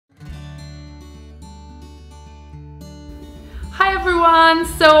Hi everyone!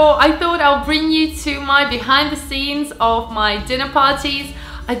 So I thought I'll bring you to my behind the scenes of my dinner parties.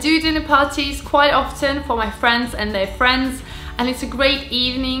 I do dinner parties quite often for my friends and their friends, and it's a great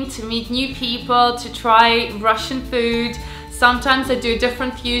evening to meet new people, to try Russian food. Sometimes I do a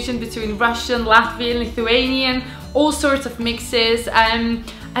different fusion between Russian, Latvian, Lithuanian, all sorts of mixes, and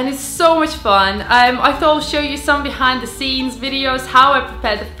it's so much fun. I thought I'll show you some behind the scenes videos, how I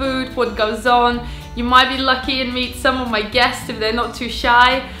prepare the food, what goes on. You might be lucky and meet some of my guests if they're not too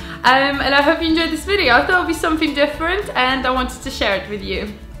shy. And I hope you enjoyed this video. I thought it would be something different and I wanted to share it with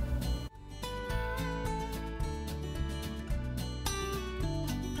you.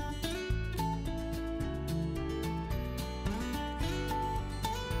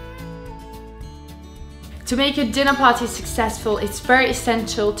 To make your dinner party successful, it's very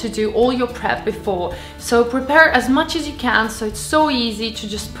essential to do all your prep before. So prepare as much as you can, so it's so easy to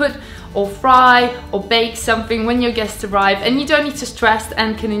just put or fry or bake something when your guests arrive, and you don't need to stress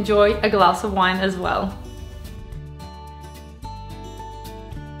and can enjoy a glass of wine as well.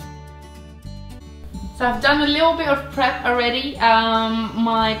 So I've done a little bit of prep already.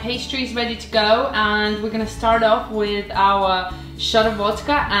 My pastry is ready to go, and we're gonna start off with our shot of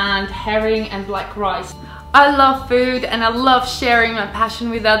vodka and herring and black rice. I love food and I love sharing my passion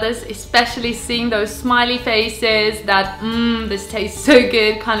with others, especially seeing those smiley faces, that this tastes so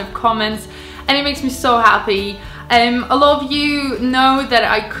good kind of comments, and it makes me so happy. A lot of you know that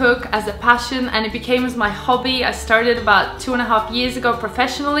I cook as a passion, and it became as my hobby. I started about 2.5 years ago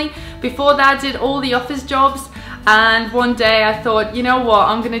professionally. Before that, I did all the office jobs, and one day I thought, you know what,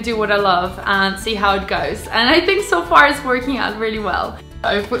 I'm gonna do what I love and see how it goes, and I think so far it's working out really well.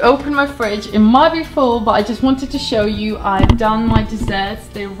 If we open my fridge, it might be full, but I just wanted to show you I've done my desserts.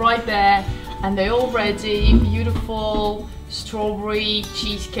 They're right there and they're all ready. Beautiful strawberry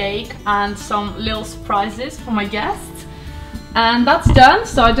cheesecake and some little surprises for my guests. And that's done,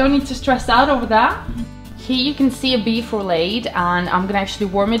 so I don't need to stress out over that. Here you can see a beef roulade, and I'm gonna actually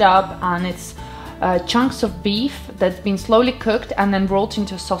warm it up, and it's chunks of beef that's been slowly cooked and then rolled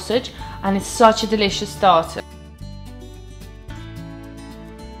into a sausage, and it's such a delicious starter.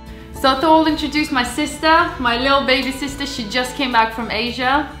 So I thought I'll introduce my sister, my little baby sister. She just came back from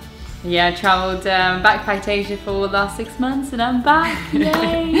Asia. Yeah, I travelled, backpacked Asia for the last 6 months, and I'm back,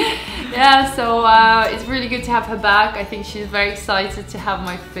 yay! Yeah, so it's really good to have her back. I think she's very excited to have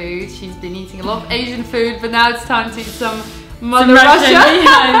my food. She's been eating a lot of Asian food, but now it's time to eat some Mother Russia.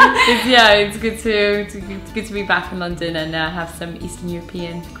 Yeah, it's good to be back in London and have some Eastern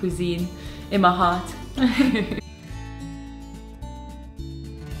European cuisine in my heart.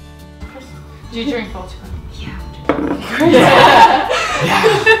 Do you drink vodka? Yeah.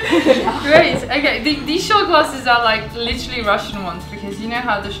 Great. Great. Okay, these shot glasses are like literally Russian ones, because you know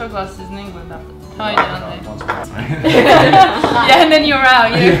how the shot glasses in England are tiny, aren't they? Yeah, and then you're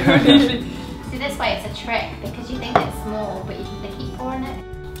out. See, this way it's a trick, because you think it's small, but they keep pouring it.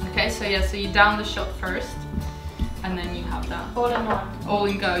 Okay, so yeah, so you down the shot first, and then you have that. All in one. All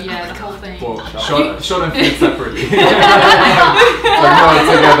in go, yeah, the whole thing. Well, shot and food separately. Like, no,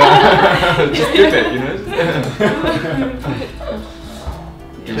 together. Just dip it, you know?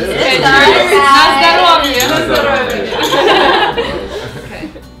 Okay, nice that one. Okay.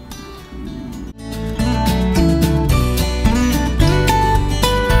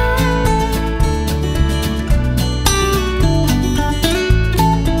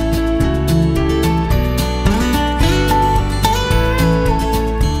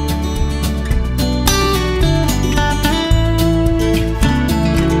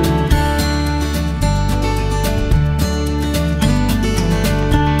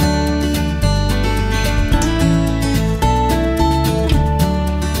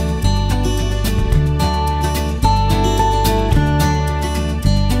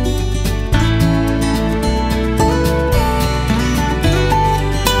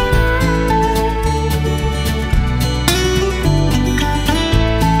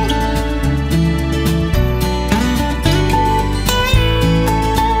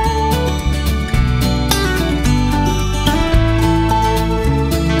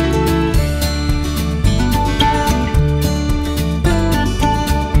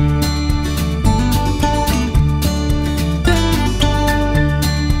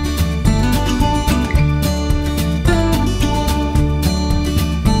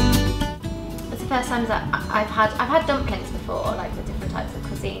 I've had dumplings before, like with different types of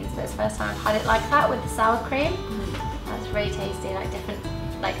cuisines, but it's the first time I've had it like that with the sour cream. That's really tasty, like different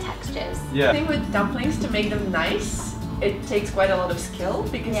like textures. Yeah. The thing with dumplings, to make them nice, it takes quite a lot of skill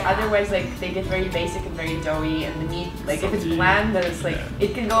because otherwise like they get very basic and very doughy, and the meat, like if it's bland, then it's like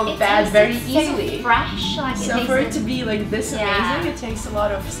it can go bad very easily. So fresh, like so for it to be like this amazing, it takes a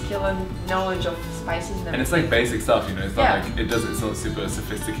lot of skill and knowledge of spices and everything. And it's like basic stuff, you know. It's not like it's not super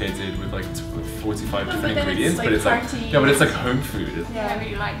sophisticated with like 45 different ingredients, but it's like but it's like home food. I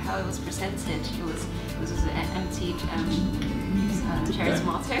really like how it was presented. It was an emptied cherry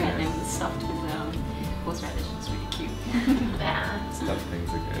tomato, and then it was stuffed with horseradish. It's really cute. Stuff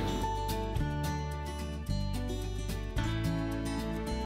things